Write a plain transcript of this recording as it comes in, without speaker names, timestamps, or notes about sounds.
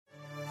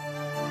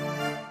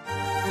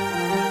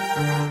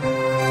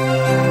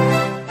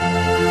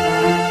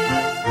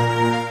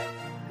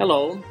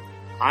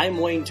I'm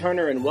Wayne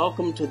Turner, and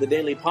welcome to the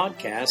daily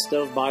podcast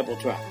of Bible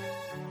Track.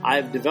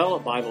 I've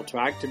developed Bible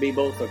Track to be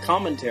both a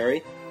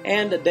commentary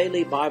and a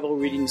daily Bible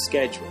reading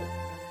schedule.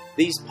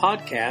 These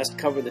podcasts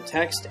cover the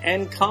text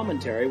and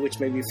commentary,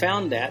 which may be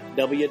found at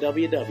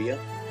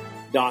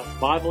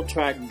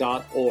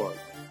www.bibletrack.org.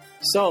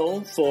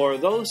 So, for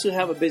those who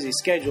have a busy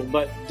schedule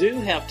but do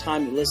have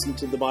time to listen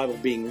to the Bible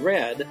being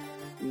read,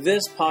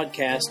 this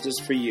podcast is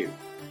for you.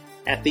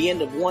 At the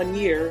end of 1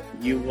 year,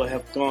 you will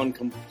have gone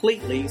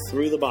completely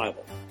through the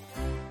Bible.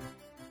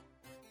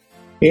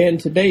 In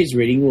today's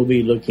reading, we'll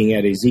be looking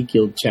at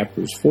Ezekiel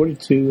chapters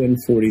 42 and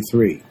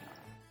 43.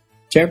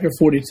 Chapter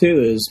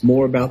 42 is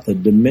more about the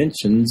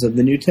dimensions of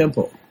the new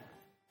temple.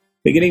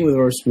 Beginning with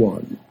verse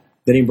 1,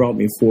 Then he brought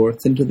me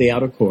forth into the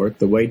outer court,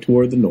 the way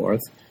toward the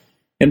north,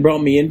 and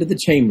brought me into the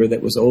chamber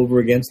that was over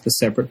against the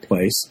separate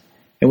place,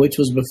 and which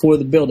was before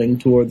the building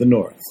toward the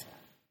north.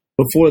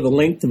 Before the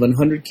length of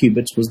 100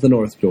 cubits was the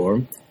north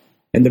door,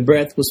 and the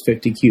breadth was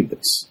 50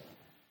 cubits.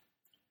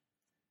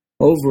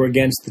 Over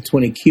against the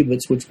 20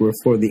 cubits which were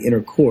for the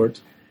inner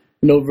court,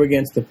 and over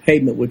against the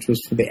pavement which was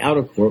for the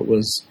outer court,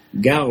 was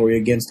gallery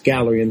against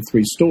gallery in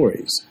 3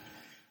 stories.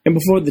 And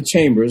before the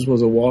chambers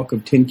was a walk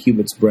of 10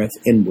 cubits breadth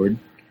inward,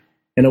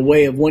 and a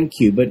way of 1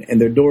 cubit, and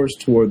their doors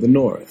toward the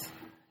north.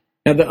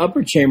 Now the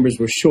upper chambers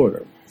were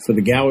shorter, for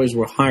the galleries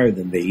were higher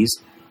than these,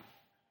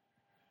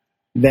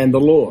 than the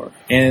lower,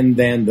 and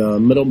than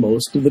the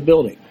middlemost of the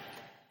building.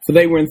 For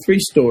they were in 3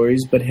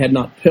 stories, but had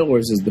not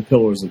pillars as the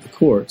pillars of the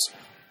courts.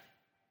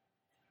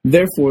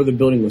 Therefore the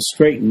building was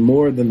straitened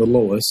more than the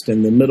lowest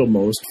and the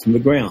middlemost from the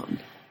ground.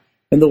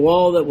 And the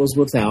wall that was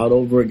without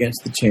over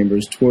against the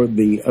chambers toward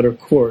the utter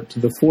court to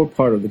the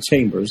forepart of the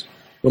chambers,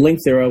 the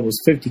length thereof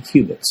was 50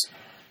 cubits.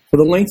 For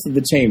the length of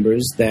the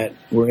chambers that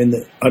were in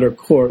the utter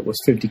court was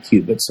 50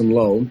 cubits, and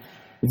lo,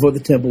 before the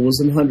temple was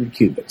 100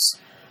 cubits.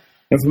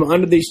 And from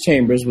under these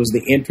chambers was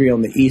the entry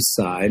on the east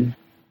side,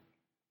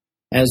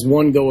 as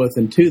one goeth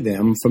into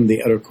them from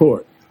the utter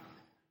court.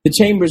 The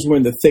chambers were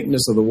in the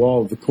thickness of the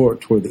wall of the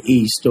court toward the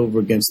east, over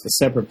against the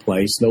separate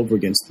place, and over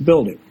against the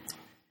building.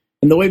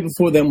 And the way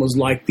before them was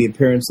like the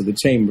appearance of the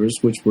chambers,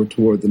 which were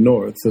toward the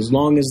north, as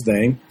long as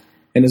they,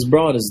 and as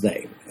broad as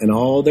they, and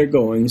all their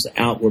goings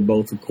out were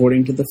both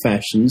according to the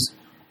fashions,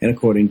 and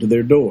according to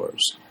their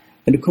doors.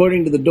 And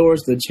according to the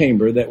doors of the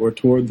chamber that were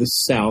toward the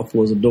south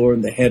was a door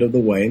in the head of the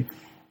way,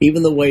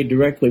 even the way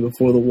directly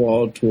before the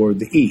wall toward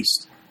the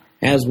east,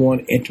 as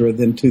one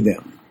entereth into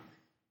them.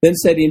 Then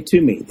said he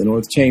unto me, The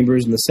north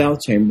chambers and the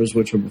south chambers,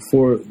 which are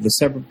before the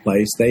separate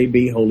place, they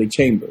be holy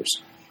chambers,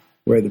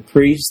 where the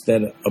priests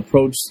that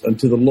approach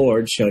unto the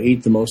Lord shall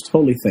eat the most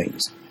holy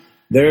things.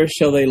 There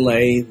shall they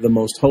lay the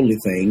most holy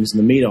things, and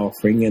the meat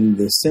offering, and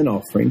the sin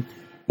offering,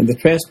 and the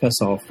trespass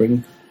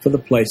offering, for the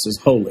place is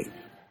holy.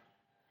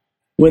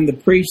 When the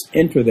priests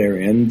enter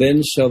therein,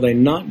 then shall they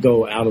not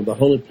go out of the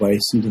holy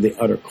place into the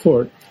utter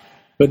court,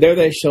 but there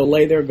they shall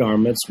lay their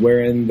garments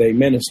wherein they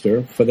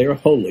minister, for they are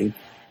holy,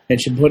 and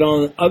shall put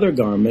on other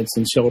garments,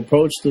 and shall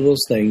approach to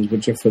those things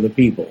which are for the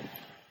people.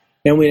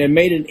 And when he had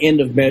made an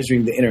end of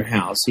measuring the inner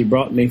house, he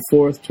brought me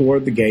forth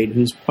toward the gate,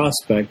 whose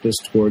prospect is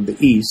toward the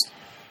east,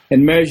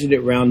 and measured it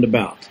round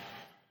about.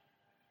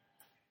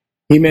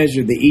 He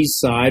measured the east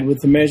side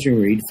with the measuring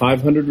reed,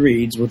 500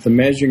 reeds with the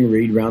measuring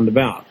reed round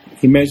about.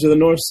 He measured the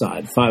north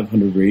side,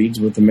 500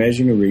 reeds with the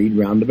measuring reed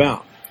round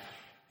about.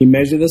 He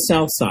measured the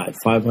south side,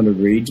 500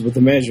 reeds with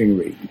the measuring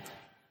reed.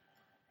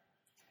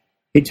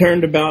 He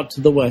turned about to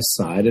the west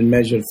side and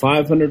measured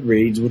 500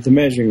 reeds with the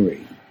measuring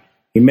reed.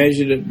 He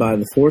measured it by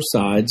the 4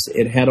 sides.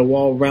 It had a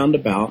wall round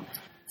about,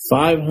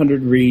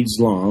 500 reeds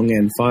long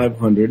and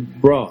 500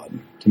 broad,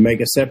 to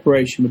make a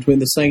separation between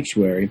the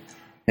sanctuary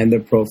and the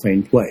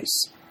profane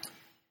place.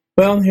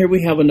 Well, here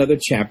we have another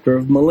chapter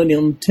of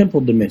Millennium Temple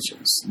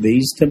dimensions.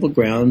 These temple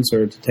grounds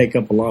are to take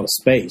up a lot of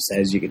space,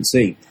 as you can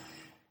see.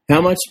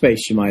 How much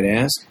space, you might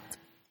ask?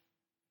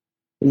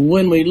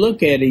 When we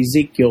look at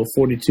Ezekiel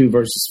 42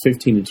 verses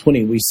 15 to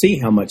 20, we see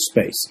how much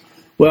space.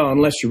 Well,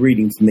 unless you're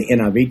reading from the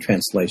NIV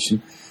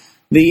translation,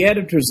 the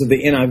editors of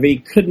the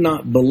NIV could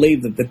not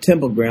believe that the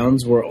temple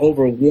grounds were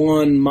over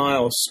 1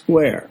 mile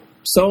square.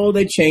 So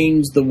they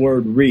changed the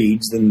word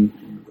reeds in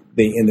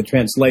the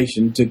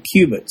translation to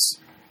cubits.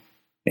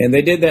 And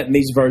they did that in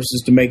these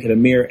verses to make it a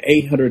mere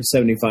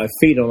 875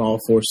 feet on all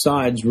 4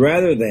 sides,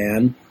 rather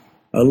than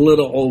a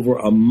little over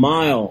a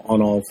mile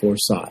on all 4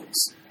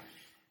 sides.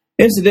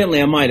 Incidentally,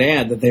 I might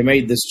add that they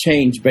made this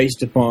change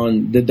based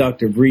upon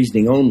deductive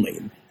reasoning only.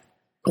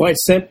 Quite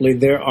simply,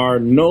 there are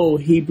no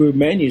Hebrew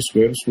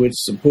manuscripts which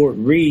support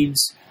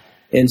reeds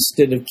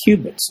instead of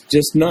cubits,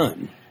 just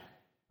none.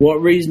 What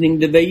reasoning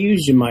did they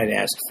use, you might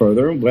ask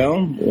further?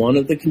 Well, one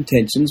of the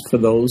contentions for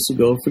those who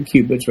go for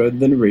cubits rather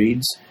than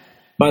reeds,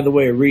 by the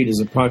way, a reed is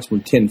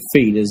approximately 10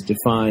 feet as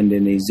defined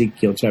in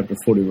Ezekiel chapter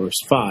 40 verse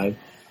 5.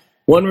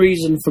 One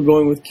reason for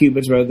going with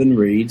cubits rather than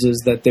reeds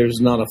is that there's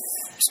not a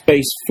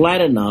space flat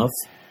enough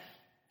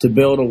to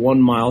build a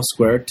 1 mile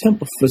square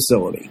temple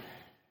facility.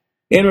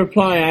 In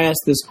reply, I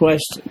asked this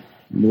question: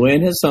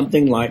 when has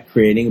something like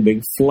creating a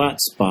big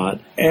flat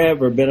spot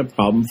ever been a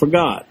problem for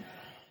God?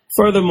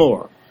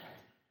 Furthermore,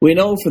 we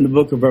know from the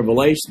book of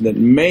Revelation that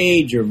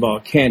major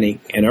volcanic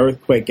and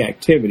earthquake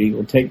activity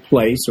will take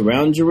place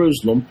around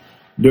Jerusalem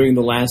during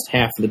the last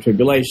half of the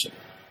tribulation.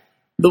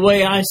 The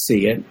way I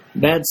see it,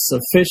 that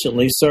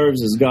sufficiently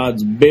serves as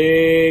God's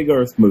big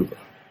earth mover.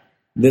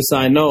 This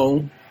I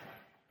know.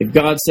 If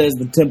God says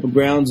the temple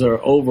grounds are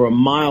over a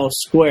mile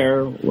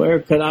square, where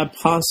could I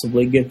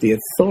possibly get the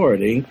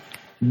authority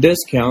to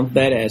discount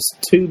that as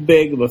too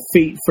big of a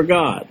feat for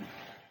God?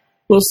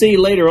 We'll see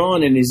later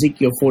on in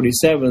Ezekiel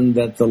 47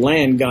 that the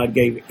land God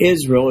gave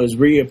Israel is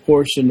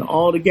reapportioned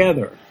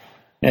altogether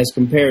as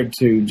compared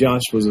to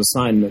Joshua's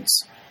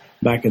assignments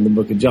back in the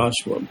book of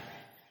Joshua.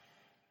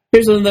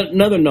 Here's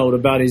another note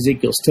about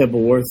Ezekiel's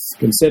temple worth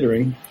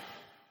considering.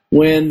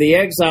 When the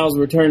exiles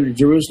returned to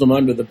Jerusalem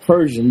under the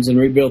Persians and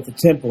rebuilt the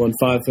temple in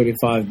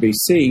 535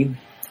 BC,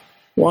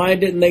 why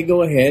didn't they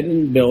go ahead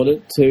and build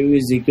it to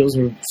Ezekiel's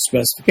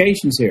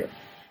specifications here?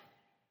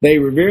 They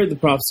revered the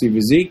prophecy of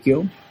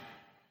Ezekiel.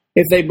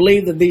 If they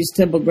believed that these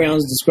temple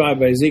grounds described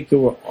by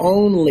Ezekiel were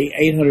only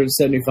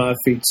 875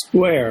 feet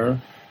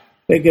square,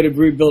 they could have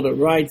rebuilt it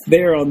right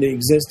there on the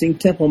existing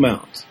Temple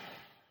Mount.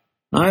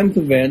 I'm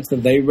convinced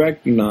that they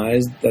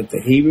recognized that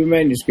the Hebrew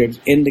manuscripts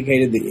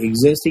indicated the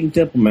existing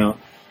Temple Mount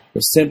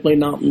was simply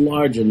not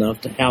large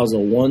enough to house a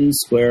 1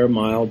 square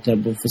mile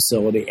temple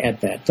facility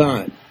at that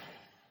time.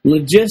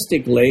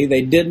 Logistically,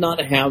 they did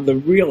not have the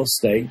real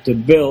estate to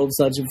build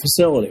such a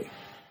facility,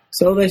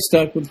 so they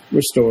stuck with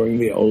restoring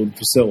the old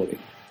facility.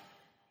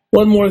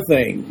 One more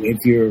thing, if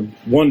you're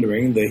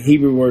wondering, the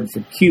Hebrew word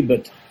for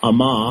cubit,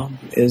 amah,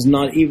 is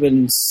not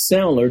even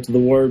similar to the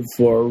word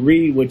for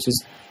reed, which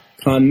is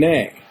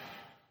kaneh.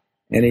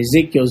 And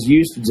Ezekiel's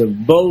usage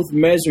of both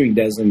measuring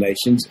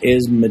designations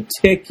is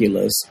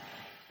meticulous,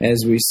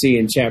 as we see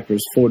in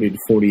chapters 40 to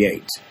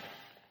 48.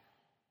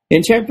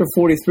 In chapter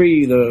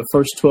 43, the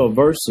first 12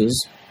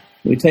 verses,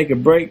 we take a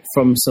break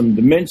from some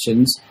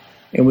dimensions,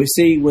 and we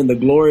see when the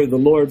glory of the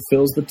Lord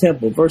fills the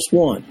temple. Verse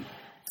 1,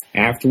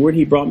 Afterward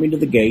he brought me to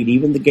the gate,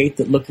 even the gate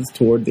that looketh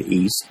toward the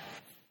east.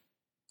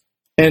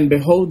 And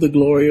behold, the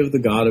glory of the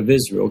God of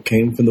Israel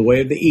came from the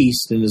way of the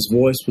east, and his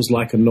voice was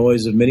like a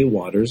noise of many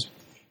waters,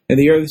 and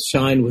the earth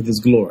shined with his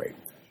glory.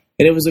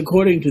 And it was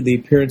according to the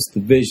appearance of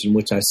the vision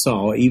which I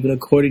saw, even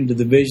according to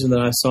the vision that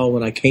I saw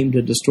when I came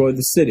to destroy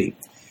the city.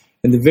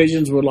 And the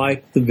visions were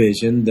like the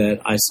vision that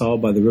I saw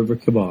by the river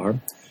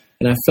Kibar,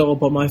 and I fell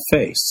upon my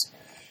face.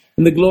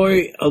 And the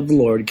glory of the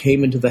Lord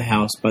came into the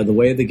house by the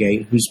way of the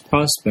gate, whose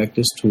prospect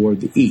is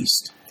toward the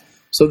east.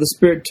 So the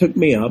Spirit took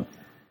me up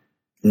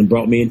and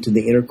brought me into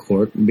the inner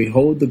court, and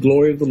behold, the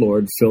glory of the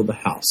Lord filled the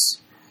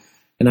house.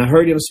 And I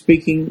heard him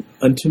speaking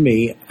unto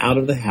me out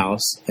of the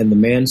house, and the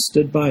man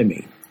stood by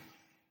me.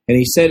 And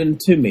he said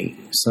unto me,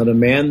 Son of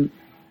man,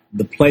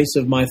 the place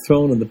of my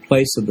throne and the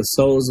place of the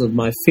soles of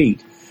my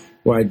feet,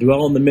 where I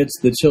dwell in the midst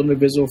of the children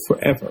of Israel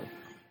forever.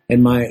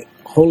 And my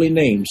holy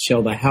name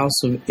shall the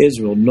house of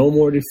Israel no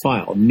more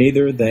defile,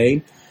 neither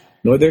they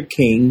nor their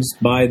kings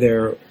by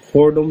their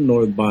whoredom,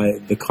 nor by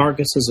the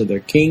carcasses of their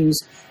kings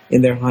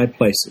in their high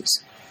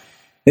places.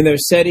 In their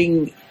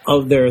setting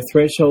of their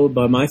threshold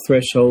by my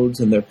thresholds,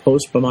 and their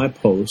post by my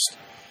post,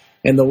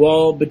 and the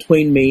wall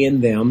between me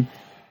and them,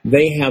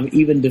 they have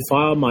even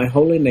defiled my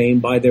holy name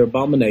by their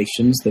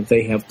abominations that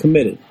they have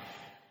committed.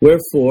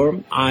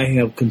 Wherefore I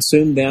have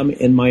consumed them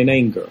in mine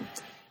anger.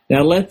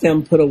 Now let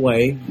them put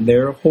away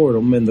their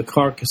whoredom and the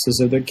carcasses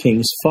of their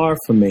kings far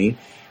from me,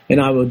 and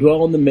I will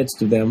dwell in the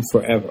midst of them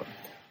forever.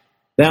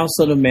 Thou,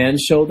 son of man,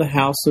 show the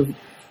house of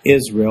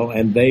Israel,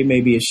 and they may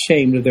be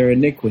ashamed of their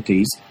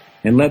iniquities,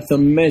 and let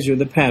them measure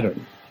the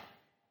pattern.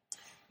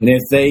 And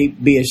if they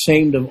be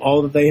ashamed of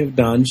all that they have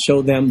done,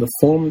 show them the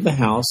form of the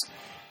house,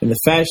 and the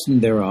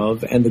fashion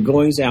thereof, and the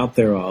goings out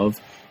thereof,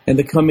 and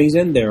the comings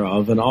in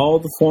thereof, and all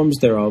the forms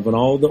thereof, and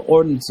all the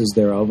ordinances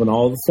thereof, and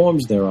all the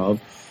forms thereof,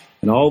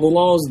 and all the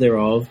laws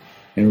thereof,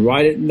 and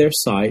write it in their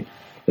sight,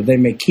 that they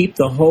may keep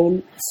the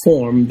whole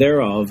form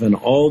thereof, and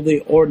all the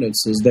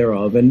ordinances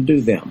thereof, and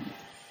do them.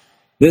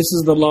 This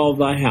is the law of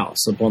thy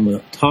house. Upon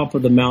the top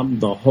of the mountain,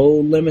 the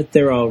whole limit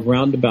thereof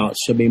round about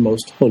shall be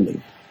most holy.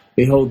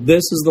 Behold,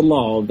 this is the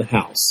law of the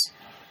house.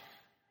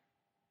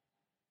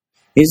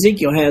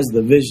 Ezekiel has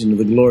the vision of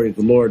the glory of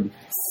the Lord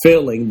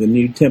filling the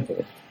new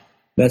temple.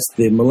 That's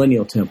the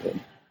millennial temple.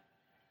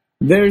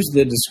 There's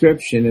the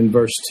description in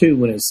verse 2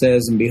 when it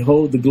says, And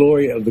behold, the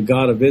glory of the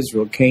God of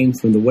Israel came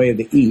from the way of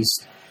the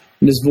east,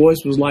 and his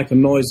voice was like a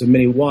noise of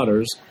many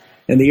waters,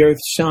 and the earth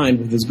shined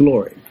with his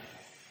glory.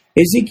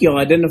 Ezekiel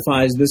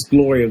identifies this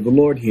glory of the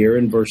Lord here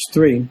in verse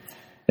 3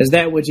 as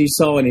that which he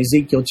saw in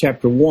Ezekiel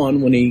chapter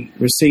 1 when he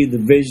received the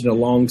vision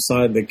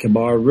alongside the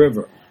Kibar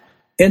River.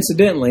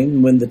 Incidentally,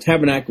 when the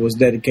tabernacle was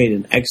dedicated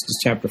in Exodus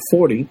chapter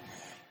 40,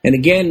 and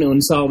again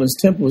when Solomon's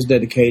temple was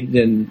dedicated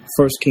in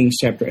 1 Kings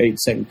chapter 8,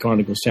 2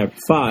 Chronicles chapter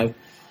 5,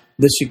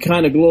 the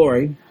Shekinah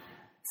glory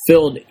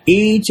filled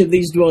each of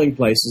these dwelling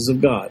places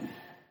of God.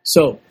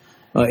 So,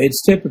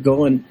 it's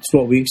typical, and it's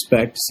what we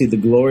expect, to see the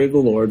glory of the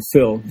Lord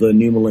fill the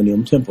new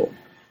millennium temple.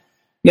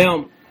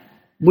 Now,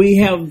 we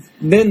have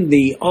then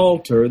the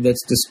altar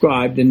that's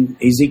described in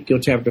Ezekiel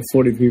chapter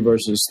 43,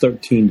 verses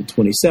 13 to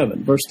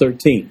 27. Verse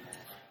 13.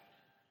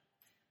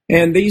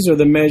 And these are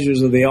the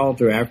measures of the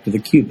altar after the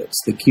cubits.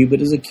 The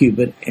cubit is a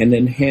cubit, and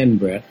in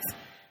handbreadth.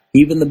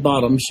 Even the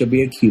bottom shall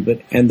be a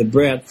cubit, and the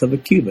breadth of a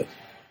cubit.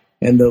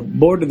 And the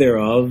border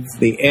thereof,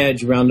 the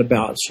edge round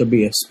about, shall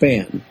be a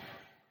span.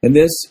 And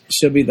this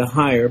shall be the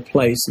higher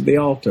place of the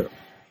altar.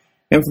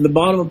 And from the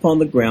bottom upon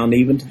the ground,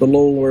 even to the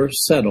lower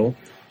settle,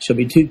 shall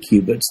be 2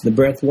 cubits, the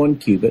breadth 1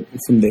 cubit, and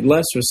from the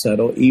lesser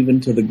settle even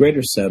to the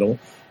greater settle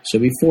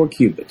shall be 4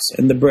 cubits,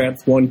 and the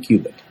breadth 1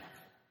 cubit.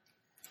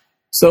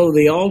 So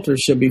the altar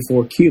shall be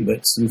 4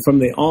 cubits, and from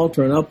the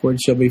altar and upward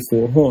shall be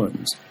 4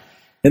 horns.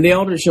 And the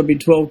altar shall be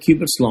 12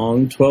 cubits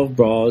long, 12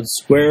 broad,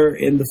 square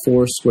in the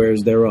 4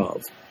 squares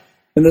thereof.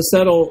 And the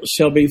settle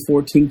shall be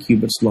 14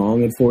 cubits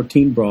long, and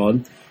 14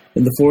 broad,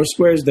 in the 4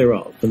 squares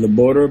thereof. And the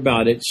border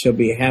about it shall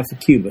be half a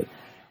cubit,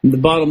 and the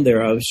bottom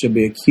thereof shall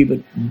be a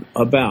cubit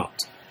about.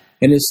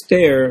 And his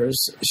stairs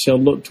shall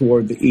look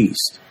toward the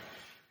east.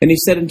 And he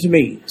said unto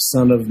me,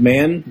 Son of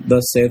man,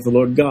 thus saith the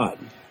Lord God,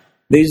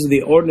 these are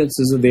the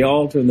ordinances of the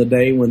altar in the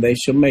day when they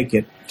shall make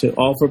it, to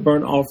offer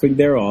burnt offering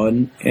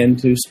thereon, and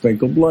to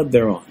sprinkle blood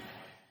thereon.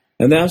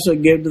 And thou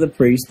shalt give to the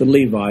priests the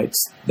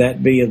Levites,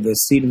 that be of the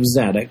seed of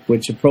Zadok,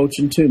 which approach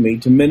unto me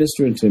to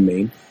minister unto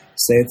me,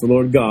 saith the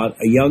Lord God,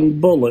 a young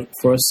bullock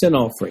for a sin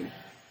offering.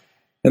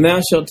 And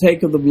thou shalt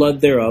take of the blood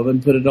thereof,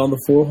 and put it on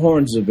the 4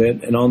 horns of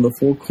it, and on the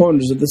 4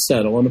 corners of the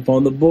settle, and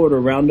upon the border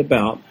round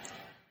about.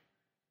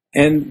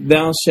 And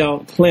thou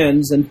shalt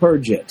cleanse and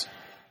purge it.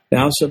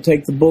 Thou shalt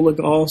take the bullock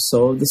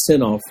also of the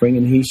sin offering,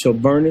 and he shall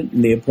burn it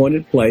in the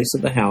appointed place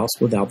of the house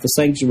without the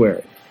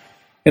sanctuary.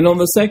 And on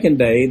the 2nd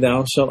day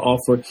thou shalt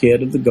offer a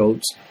kid of the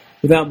goats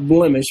without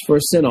blemish for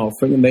a sin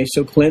offering, and they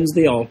shall cleanse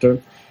the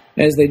altar,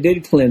 as they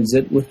did cleanse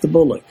it with the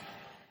bullock.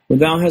 When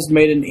thou hast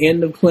made an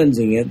end of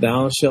cleansing it,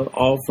 thou shalt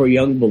offer a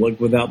young bullock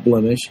without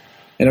blemish,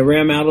 and a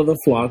ram out of the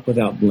flock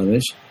without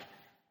blemish.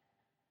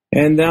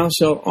 And thou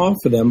shalt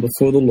offer them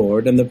before the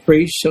Lord, and the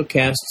priest shall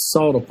cast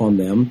salt upon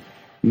them,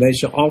 and they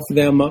shall offer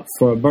them up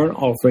for a burnt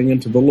offering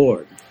unto the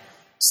Lord.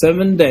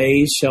 7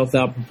 days shalt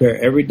thou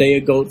prepare every day a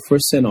goat for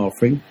a sin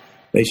offering.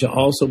 They shall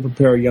also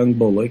prepare a young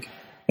bullock,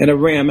 and a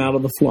ram out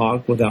of the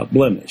flock without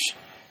blemish.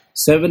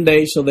 7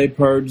 days shall they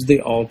purge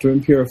the altar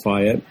and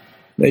purify it.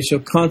 They shall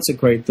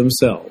consecrate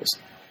themselves.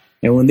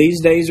 And when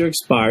these days are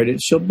expired,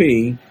 it shall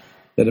be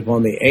that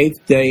upon the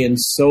 8th day and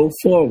so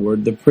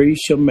forward, the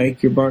priest shall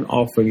make your burnt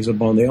offerings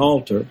upon the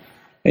altar,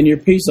 and your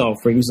peace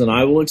offerings, and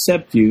I will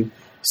accept you,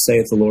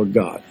 saith the Lord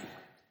God.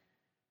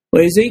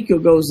 Well, Ezekiel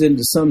goes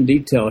into some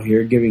detail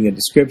here, giving a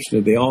description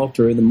of the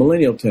altar in the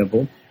millennial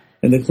temple,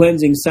 and the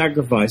cleansing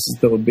sacrifices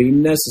that would be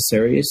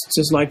necessary. It's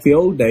just like the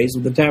old days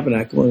with the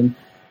tabernacle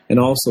and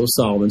also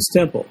Solomon's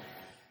temple.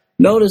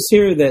 Notice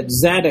here that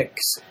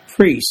Zadok's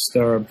priests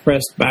are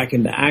pressed back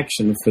into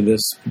action for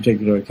this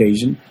particular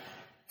occasion.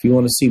 If you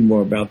want to see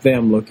more about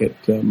them, look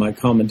at my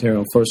commentary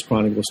on 1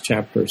 Chronicles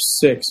chapter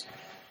 6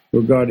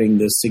 regarding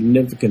the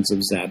significance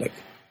of Zadok.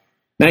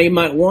 Now you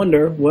might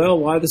wonder, well,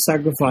 why the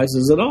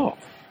sacrifices at all?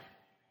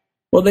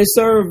 Well, they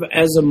serve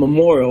as a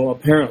memorial,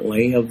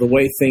 apparently, of the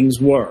way things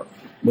were.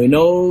 We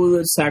know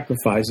that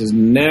sacrifices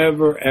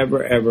never,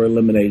 ever, ever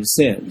eliminated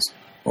sins.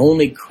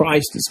 Only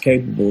Christ is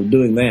capable of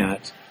doing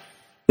that.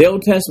 The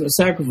Old Testament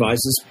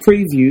sacrifices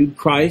previewed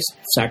Christ's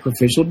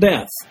sacrificial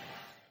death.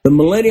 The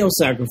millennial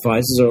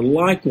sacrifices are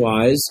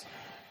likewise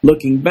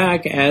looking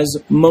back as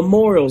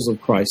memorials of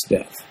Christ's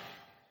death.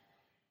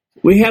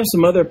 We have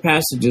some other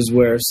passages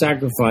where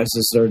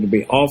sacrifices are to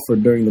be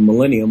offered during the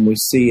millennium. We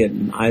see it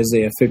in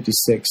Isaiah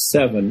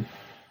 56:7,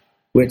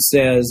 which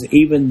says,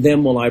 Even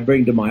them will I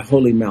bring to my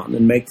holy mountain,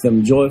 and make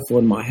them joyful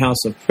in my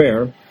house of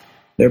prayer.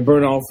 Their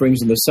burnt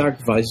offerings and their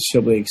sacrifices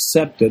shall be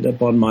accepted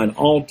upon mine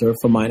altar,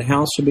 for mine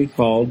house shall be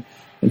called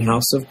an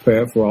house of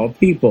prayer for all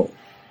people.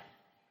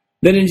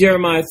 Then in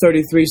Jeremiah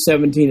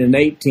 33:17 and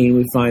 18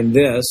 we find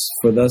this,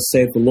 For thus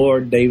saith the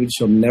Lord, David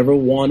shall never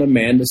want a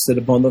man to sit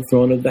upon the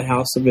throne of the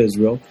house of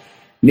Israel,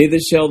 neither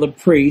shall the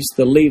priests,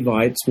 the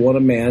Levites, want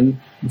a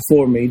man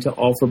before me to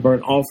offer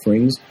burnt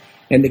offerings,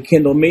 and to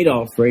kindle meat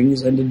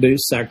offerings, and to do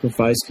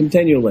sacrifice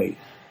continually.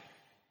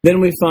 Then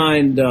we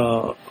find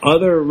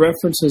other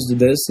references to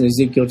this in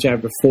Ezekiel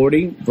chapter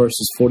 40,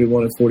 verses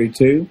 41 and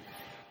 42,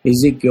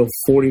 Ezekiel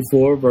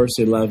 44, verse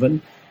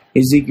 11,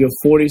 Ezekiel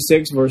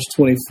 46, verse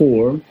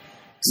 24,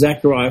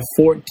 Zechariah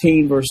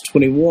 14, verse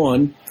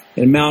 21,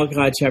 and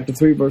Malachi chapter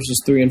 3, verses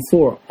 3 and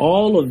 4.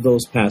 All of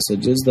those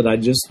passages that I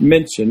just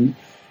mentioned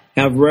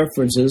have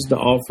references to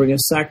offering a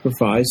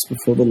sacrifice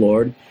before the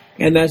Lord,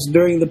 and that's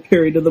during the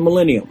period of the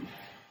millennium.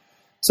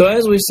 So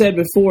as we said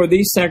before,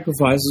 these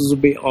sacrifices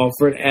will be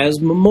offered as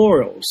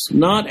memorials,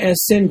 not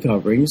as sin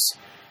coverings.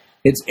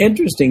 It's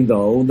interesting,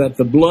 though, that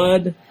the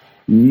blood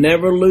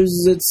never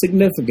loses its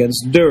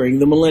significance during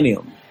the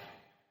millennium.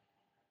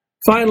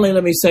 Finally,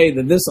 let me say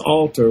that this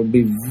altar will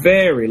be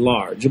very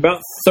large,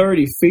 about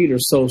 30 feet or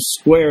so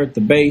square at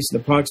the base and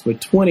approximately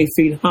 20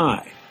 feet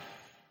high.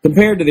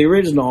 Compared to the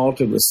original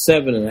altar that was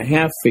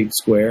 7.5 feet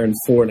square and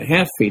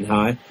 4.5 feet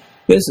high,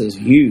 this is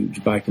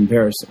huge by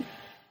comparison.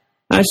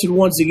 I should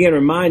once again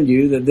remind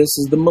you that this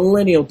is the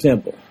millennial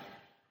temple.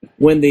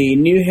 When the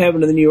new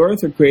heaven and the new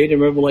earth are created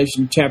in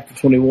Revelation chapter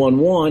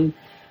 21:1,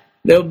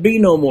 there will be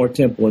no more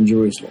temple in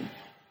Jerusalem.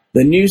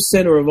 The new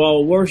center of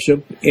all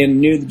worship in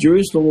New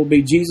Jerusalem will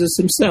be Jesus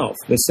himself.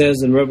 It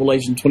says in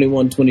Revelation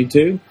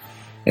 21:22,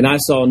 "And I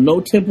saw no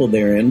temple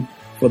therein,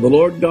 for the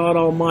Lord God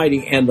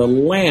Almighty and the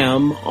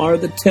Lamb are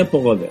the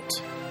temple of it."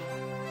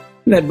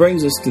 And that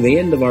brings us to the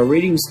end of our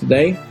readings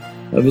today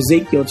of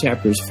Ezekiel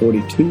chapters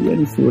 42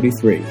 and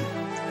 43.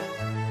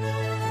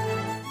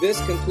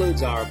 This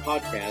concludes our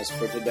podcast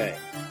for today.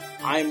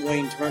 I'm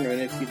Wayne Turner,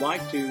 and if you'd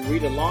like to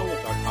read along with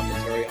our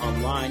commentary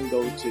online,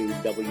 go to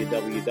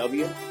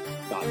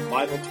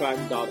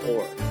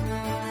www.bibletrack.org.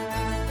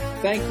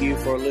 Thank you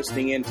for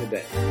listening in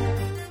today.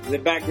 The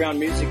background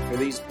music for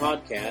these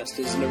podcasts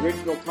is an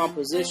original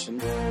composition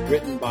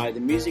written by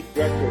the music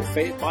director of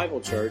Faith Bible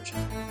Church,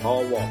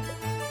 Paul Walker.